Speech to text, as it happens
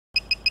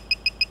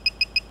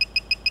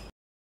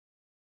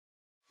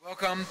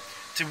Welcome.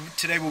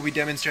 Today we'll be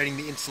demonstrating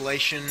the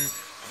installation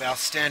of our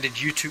standard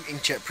U2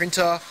 inkjet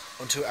printer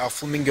onto our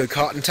Flamingo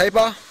carton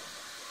taper.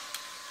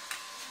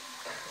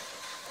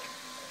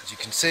 As you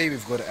can see,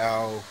 we've got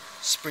our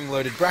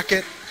spring-loaded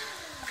bracket.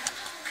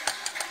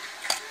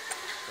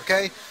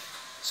 Okay,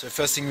 so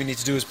first thing we need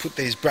to do is put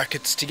these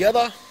brackets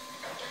together.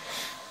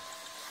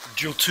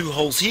 Drill 2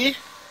 holes here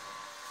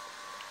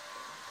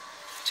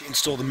to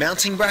install the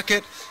mounting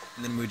bracket,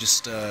 and then we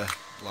just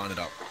line it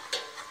up.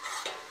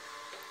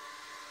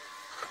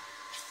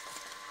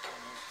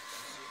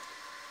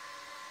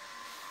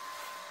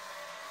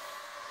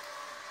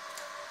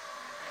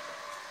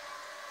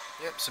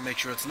 Yep, so make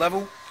sure it's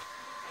level.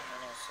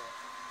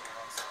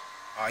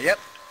 Yep,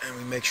 and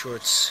we make sure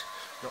it's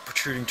not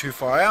protruding too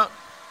far out.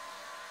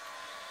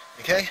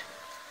 Okay.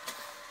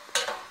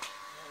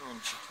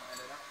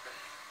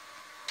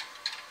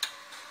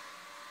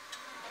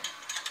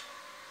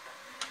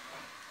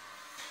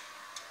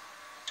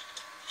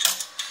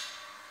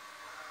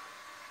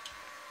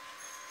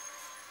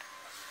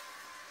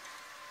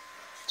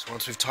 So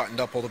once we've tightened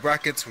up all the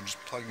brackets, we're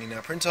just plugging in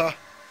our printer.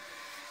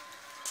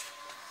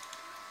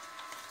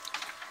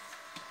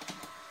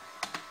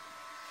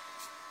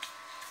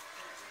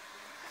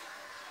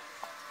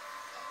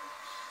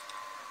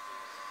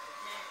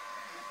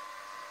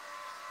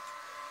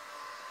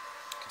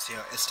 See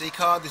our SD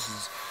card. This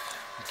is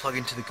we plug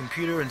into the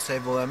computer and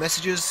save all our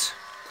messages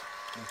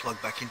and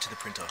plug back into the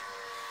printer.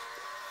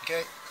 Okay,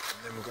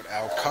 and then we've got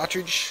our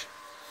cartridge.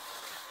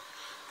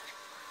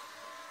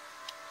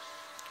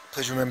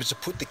 Please remember to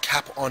put the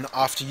cap on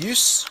after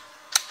use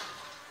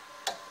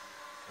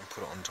and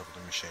put it on top of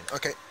the machine.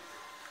 Okay.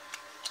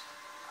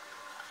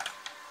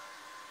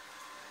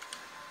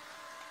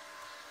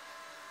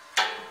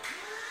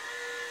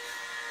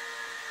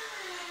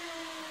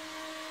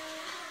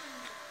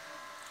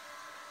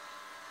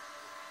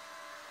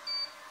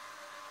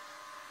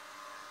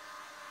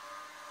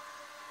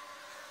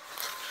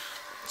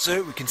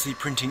 So we can see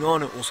printing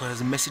on, it also has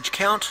a message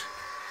count.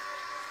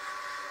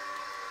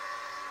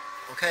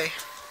 Okay.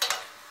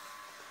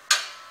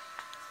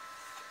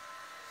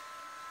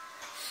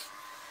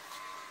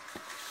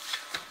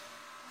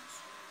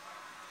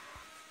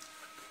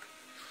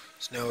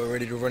 So now we're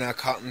ready to run our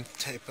carton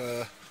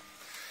taper.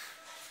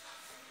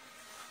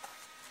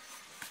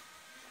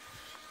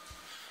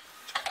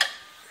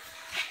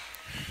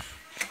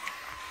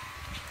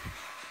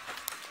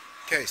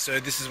 Okay, so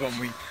this is one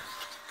we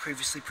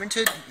previously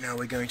printed. Now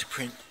we're going to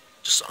print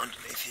just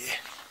underneath here.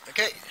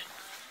 Okay.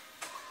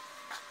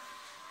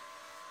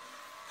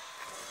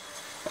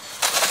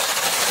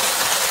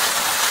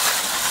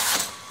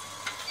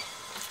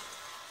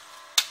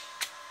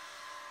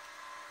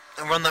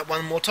 And run that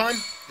one more time,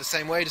 the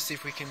same way, to see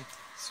if we can.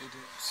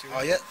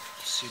 Oh yeah,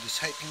 pseudo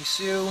taping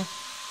seal.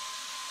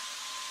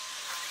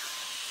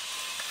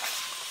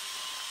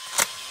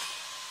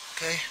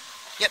 Okay.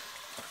 Yep.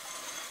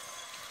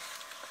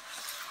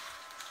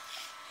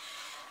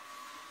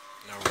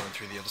 Now we'll run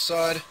through the other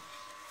side.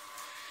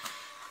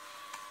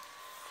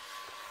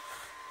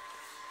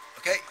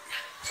 Okay.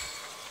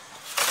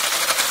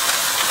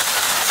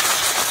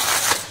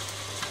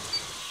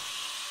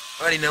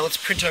 Alrighty, now let's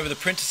print over the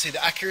print to see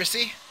the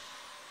accuracy.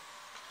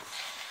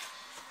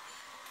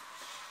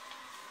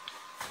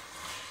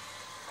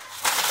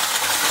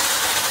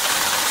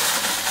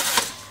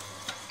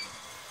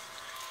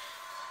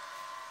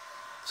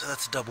 So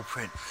that's a double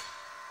print.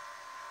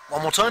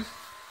 One more time.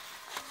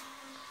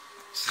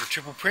 This is a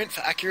triple print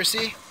for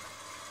accuracy.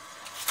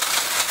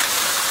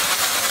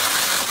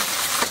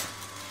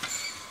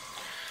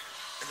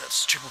 And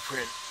that's triple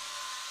print.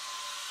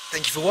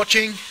 Thank you for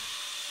watching.